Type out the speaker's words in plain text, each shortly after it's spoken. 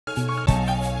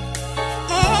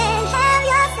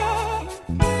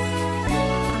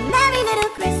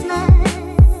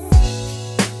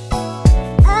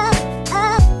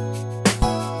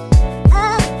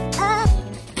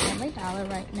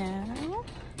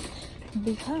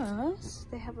because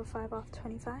they have a 5 off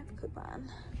 25 coupon.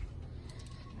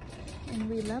 And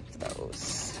we love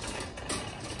those.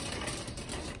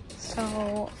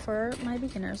 So for my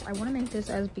beginners, I want to make this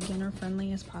as beginner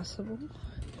friendly as possible.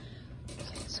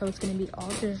 So it's going to be all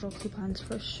digital coupons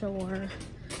for sure.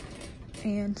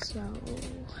 And so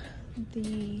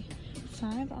the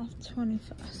 5 off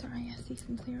 25, sorry, I see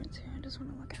some clearance here. I just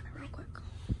want to look at it real quick.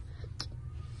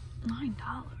 $9,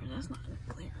 that's not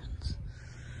clearance.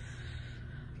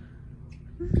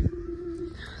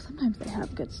 Sometimes they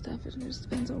have good stuff, it just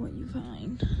depends on what you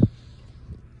find.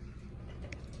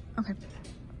 Okay,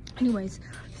 anyways,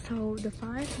 so the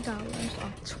 $5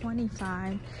 off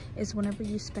 25 is whenever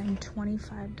you spend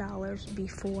 $25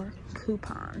 before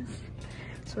coupons.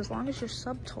 So as long as your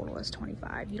subtotal is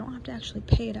 25, you don't have to actually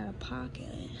pay it out of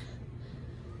pocket.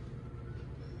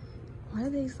 A lot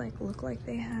of these like look like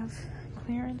they have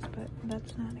clearance, but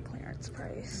that's not a clearance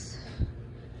price.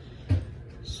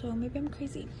 So maybe I'm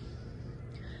crazy.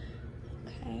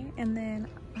 Okay, and then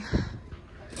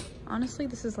honestly,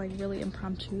 this is like really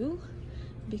impromptu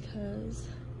because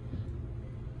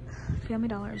Family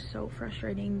Dollar is so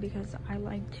frustrating because I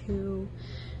like to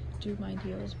do my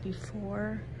deals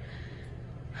before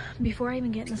I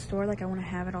even get in the store. Like I want to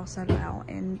have it all set out,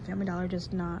 and Family Dollar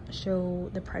does not show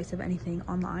the price of anything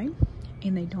online,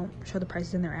 and they don't show the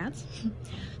prices in their ads.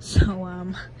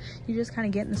 So you just kind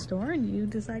of get in the store and you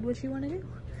decide what you want to do.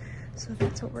 So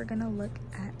that's what we're gonna look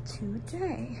at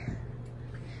today.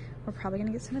 We're probably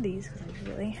gonna get some of these because I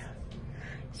really,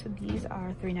 so these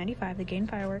are $3.95, the Gain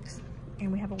Fireworks,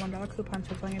 and we have a $1 coupon,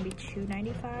 so it's only gonna be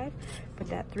 $2.95, but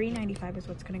that $3.95 is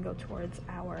what's gonna go towards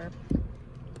our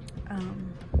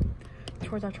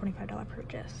 $25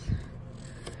 purchase.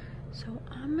 So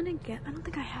I'm gonna get, I don't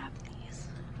think I have these.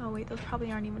 Oh wait, those probably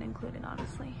aren't even included,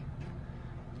 honestly.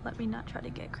 Let me not try to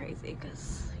get crazy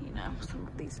because, you know, some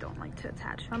of these don't like to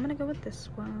attach. So I'm gonna go with this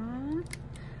one.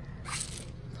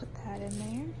 Put that in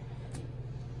there.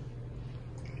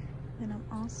 Then I'm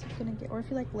also gonna get, or if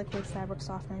you like liquid fabric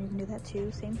softener, you can do that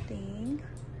too, same thing.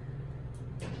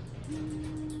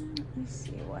 Let me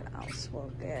see what else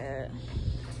we'll get.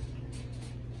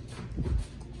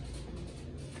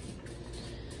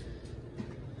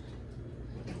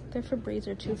 They're Febreze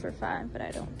are 2 for $5, but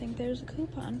I don't think there's a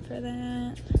coupon for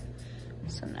that.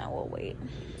 So now we'll wait.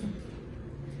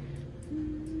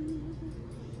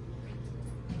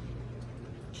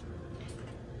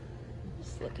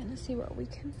 Just looking to see what we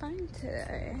can find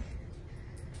today.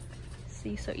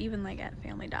 See, so even like at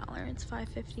Family Dollar, it's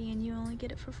 $5.50 and you only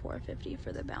get it for $4.50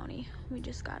 for the Bounty. We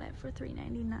just got it for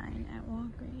 $3.99 at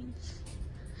Walgreens.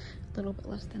 A little bit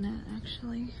less than that,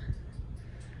 actually.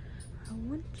 I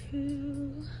want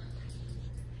to,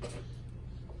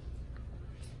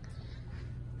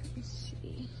 let me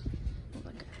see,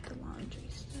 look at the laundry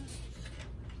stuff.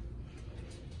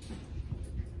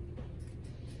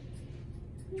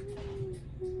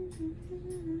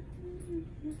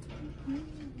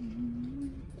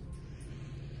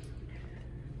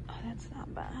 Oh, that's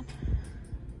not bad.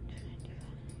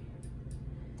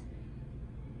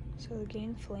 So the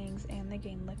Gain Flings and the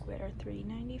Gain Liquid are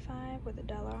 $3.95 with a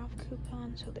 $1 off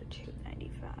coupon, so they're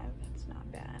 $2.95. That's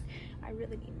not bad. I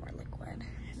really need more liquid,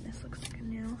 and this looks like a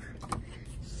new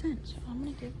scent, so I'm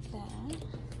gonna give that.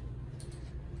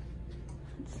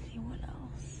 Let's see what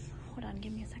else. Hold on,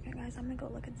 give me a second, guys. I'm gonna go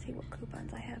look and see what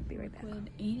coupons I have. Be right back.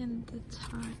 And the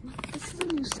time. Look, this is a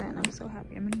new scent. I'm so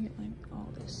happy. I'm gonna get like all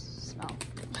this smell.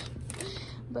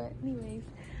 But anyways,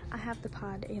 I have the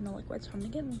pod and the liquid, so I'm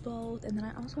gonna get both. And then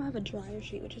I also have a dryer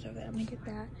sheet, which is over there. I'm gonna get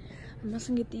that. I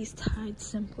mustn't get these Tide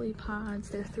Simply pods.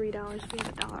 They're $3. We have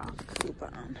a $1 off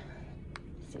coupon.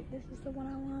 Let's see if this is the one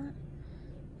I want.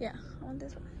 Yeah, I want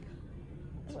this one.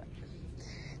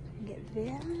 Get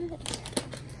that.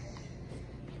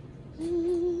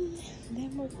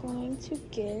 Then we're going to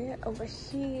get over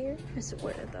here. So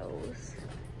where are those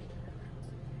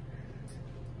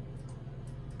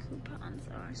coupons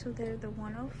are? So they're the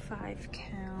 105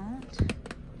 count.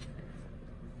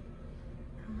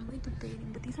 I'm really debating,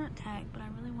 but these aren't tagged, but I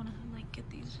really want to like get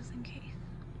these just in case.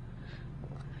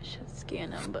 I should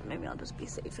scan them, but maybe I'll just be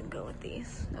safe and go with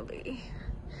these. No biggie.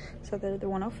 So they're the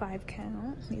 105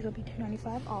 count. These will be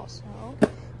 $2.95 also.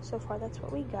 So far that's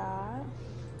what we got.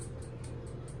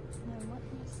 Let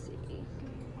me see. Give me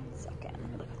 1 second.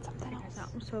 Let me look at something else.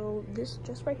 So this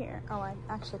just right here. Oh, I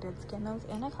actually did skin those,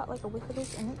 and I got like a whiff of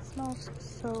this, and it smells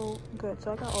so good.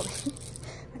 So I got all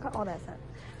I got all that scent.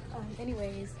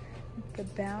 Anyways, the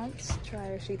Bounce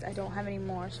dryer sheets I don't have any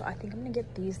more, so I think I'm gonna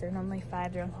get these. They're normally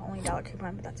 $5. They're only $1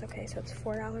 coupon, but that's okay. So it's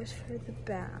 $4 for the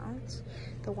Bounce,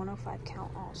 the 105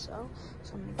 count also.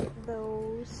 So I'm gonna get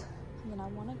those. And then I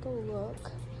want to take a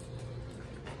look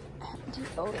at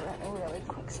deodorant really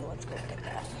quick. So let's go get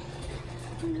that.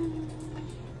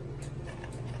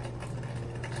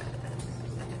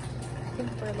 I think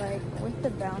we're like, with the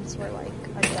bounce, we're like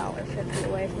 $1.50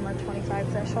 away from our 25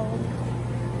 threshold.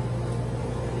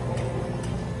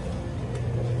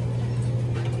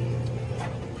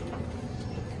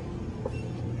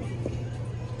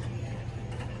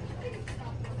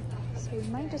 So we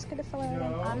might just get a filler.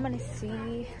 I'm gonna see.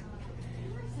 I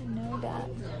know that.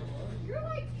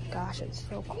 Gosh, it's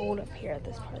so cold up here at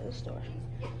this part of the store.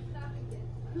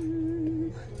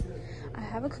 I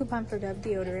have a coupon for Dove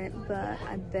deodorant, but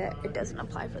I bet it doesn't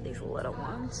apply for these little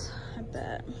ones. I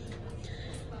bet.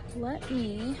 I'm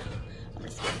gonna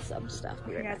scan some stuff.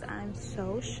 You guys, I'm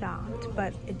so shocked,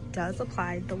 but it does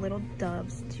apply. The little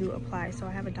Doves do apply. So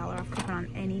I have a $1 off coupon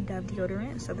on any Dove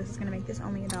deodorant. So this is gonna make this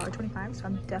only $1.25. So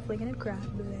I'm definitely gonna grab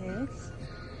this.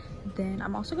 Then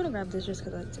I'm also gonna grab this just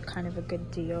because it's kind of a good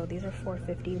deal. These are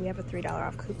 $4.50. We have a $3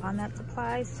 off coupon that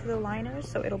applies to the liners,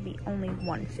 so it'll be only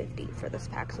 $1.50 for this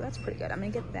pack. So that's pretty good. I'm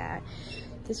gonna get that.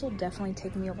 This will definitely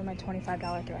take me over my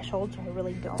 $25 threshold, so I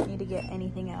really don't need to get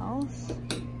anything else.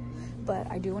 But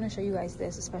I do want to show you guys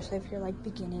this, especially if you're like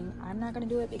beginning. I'm not gonna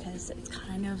do it because it's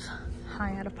kind of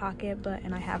high out of pocket,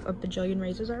 and I have a bajillion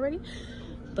razors already.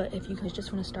 But if you guys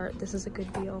just want to start, this is a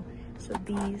good deal. So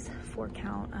these 4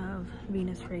 count of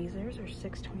Venus razors are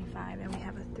 $6.25, and we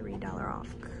have a $3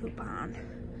 off coupon.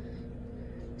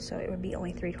 So it would be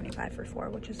only $3.25 for 4,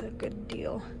 which is a good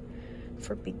deal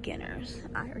for beginners.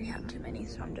 I already have too many,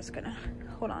 so I'm just gonna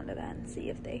hold on to that and see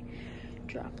if they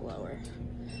drop lower.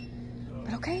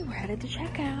 But okay, we're headed to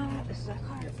checkout. This is our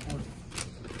cart.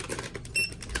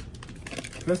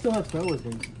 I still have Star Wars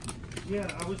things. Yeah,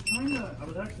 I was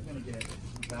actually gonna get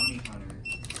Bounty Hunter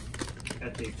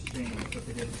at the exchange, but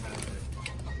they didn't have it.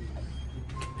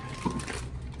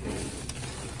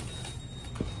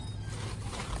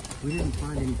 We didn't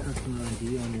find any customer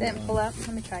ID on your... Didn't pull up.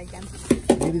 Let me try again.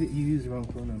 Maybe you used the wrong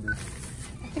phone number.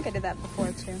 I think I did that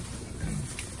before too.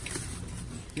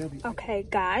 Yeah, Okay,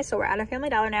 guys, so we're at a Family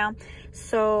Dollar now.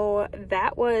 So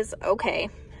that was okay.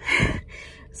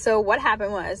 So what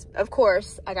happened was, of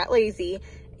course, I got lazy,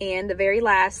 and the very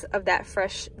last of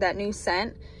that new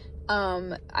scent,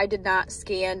 I did not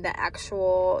scan the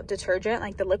actual detergent,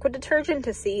 like the liquid detergent,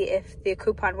 to see if the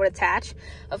coupon would attach.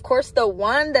 Of course, the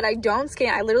one that I don't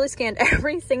scan, I literally scanned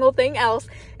every single thing else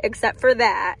except for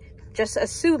that, just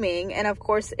assuming, and of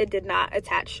course it did not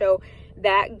attach. So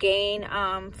that Gain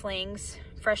Flings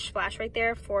Fresh Splash right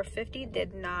there, $4.50,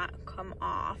 did not come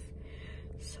off.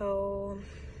 So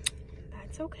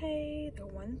that's okay. The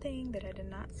one thing that I did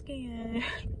not scan.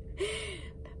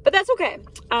 But that's okay.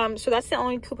 So that's the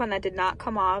only coupon that did not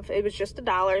come off. It was just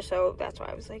 $1, so that's why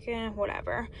I was like,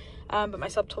 whatever. But my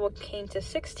subtotal came to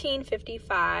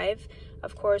 $16.55.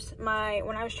 Of course, when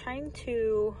I was trying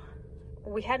to,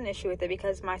 we had an issue with it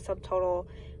because my subtotal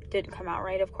didn't come out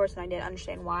right, of course, and I didn't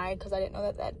understand why, because I didn't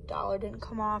know that $1 didn't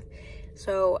come off.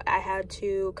 So I had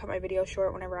to cut my video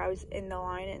short whenever I was in the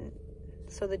line, and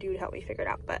so the dude helped me figure it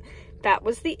out. But that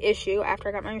was the issue. After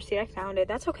I got my receipt, I found it.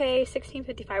 That's okay.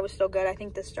 $16.55 was still good. I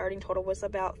think the starting total was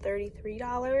about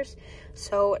 $33,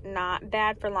 so not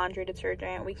bad for laundry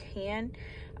detergent. We can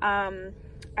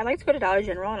I like to go to Dollar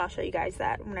General, and I'll show you guys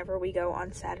that whenever we go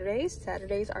on Saturdays.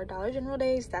 Saturdays are Dollar General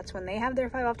days. That's when they have their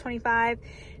 5 off 25,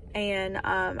 and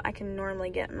I can normally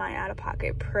get my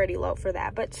out-of-pocket pretty low for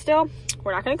that. But still,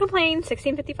 we're not going to complain.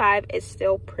 $16.55 is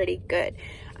still pretty good.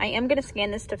 I am going to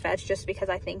scan this to Fetch just because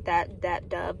I think that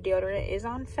Dove deodorant is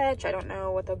on Fetch. I don't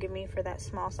know what they'll give me for that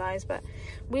small size, but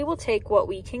we will take what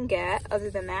we can get. Other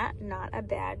than that, not a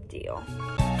bad deal.